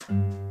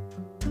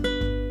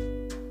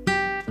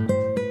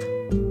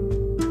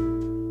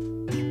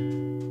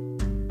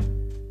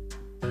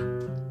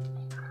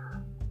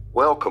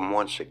Welcome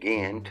once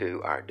again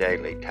to our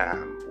daily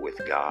time with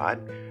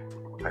God.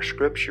 Our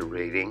scripture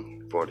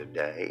reading for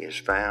today is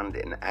found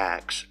in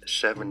Acts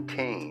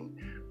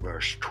 17,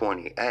 verse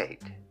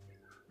 28.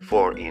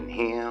 For in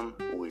him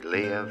we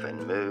live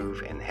and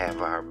move and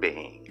have our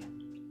being.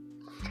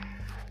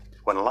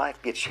 When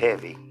life gets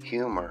heavy,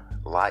 humor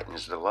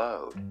lightens the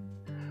load.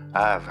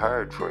 I've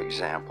heard, for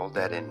example,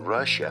 that in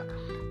Russia,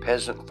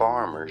 peasant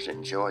farmers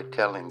enjoy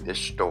telling this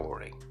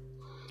story.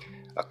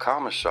 A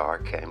commissar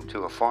came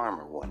to a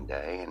farmer one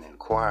day and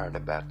inquired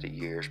about the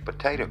year's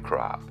potato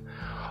crop.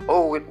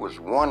 "Oh, it was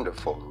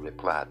wonderful,"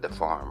 replied the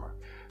farmer.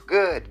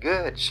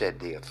 Good,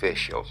 said the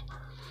officials.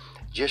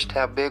 "Just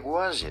how big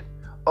was it?"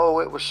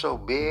 "Oh, it was so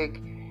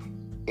big,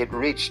 it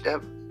reached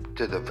up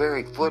to the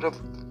very foot of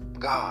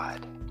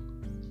God."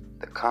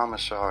 The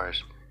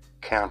commissar's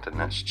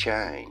countenance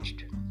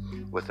changed.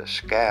 With a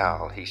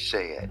scowl, he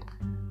said,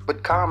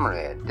 "But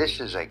comrade, this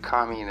is a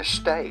communist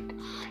state,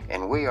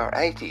 and we are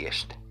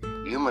atheists.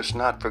 You must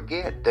not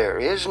forget there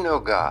is no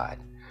God."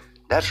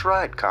 "That's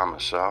right,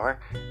 Commissar.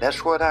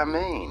 That's what I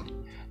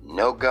mean.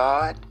 No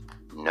God,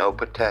 no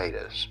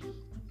potatoes."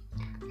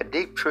 A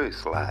deep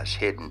truth lies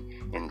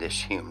hidden in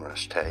this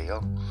humorous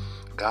tale.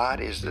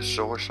 God is the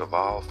source of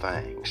all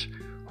things,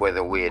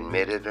 whether we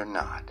admit it or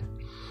not.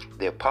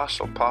 The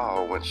Apostle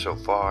Paul went so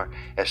far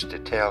as to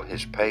tell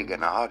his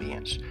pagan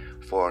audience,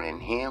 "For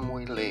in him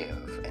we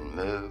live and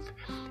move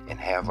and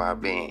have our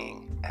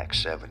being," Acts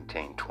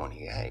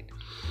 17:28.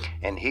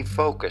 And he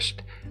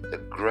focused the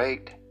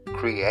great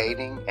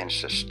creating and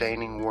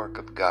sustaining work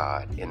of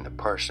God in the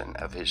person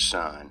of his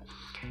Son,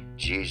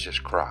 Jesus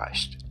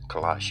Christ,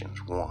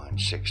 Colossians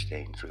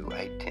 1:16 through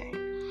 18.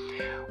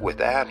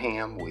 Without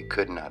him, we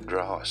could not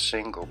draw a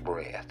single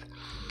breath.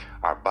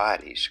 Our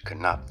bodies could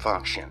not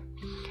function,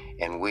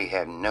 and we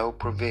have no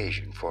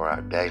provision for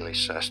our daily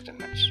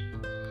sustenance.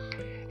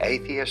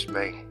 Atheists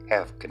may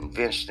have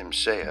convinced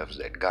themselves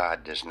that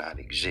God does not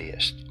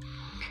exist,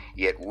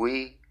 yet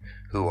we,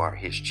 who are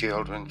his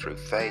children through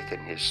faith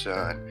in his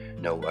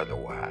Son, know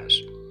otherwise.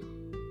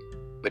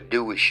 But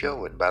do we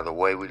show it by the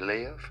way we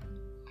live?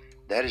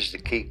 That is the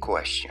key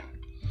question.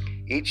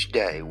 Each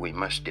day we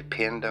must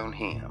depend on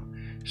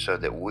him so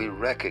that we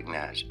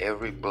recognize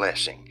every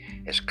blessing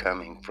as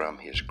coming from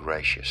his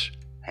gracious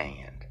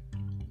hand.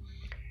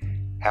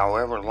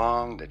 However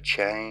long the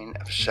chain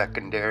of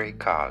secondary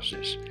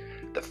causes,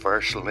 the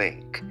first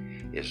link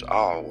is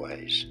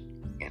always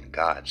in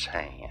God's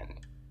hand.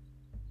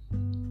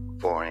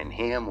 For in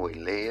him we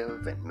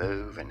live and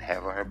move and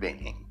have our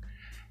being.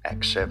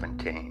 Acts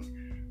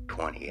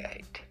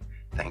 17:28.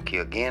 Thank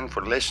you again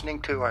for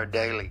listening to our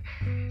daily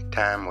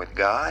time with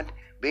God.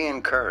 Be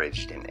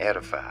encouraged and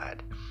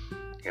edified.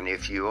 And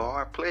if you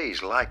are,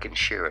 please like and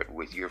share it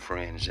with your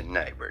friends and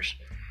neighbors.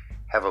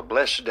 Have a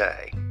blessed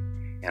day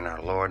in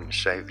our Lord and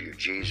Savior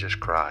Jesus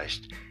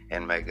Christ,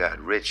 and may God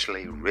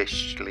richly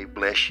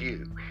bless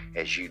you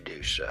as you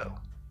do so.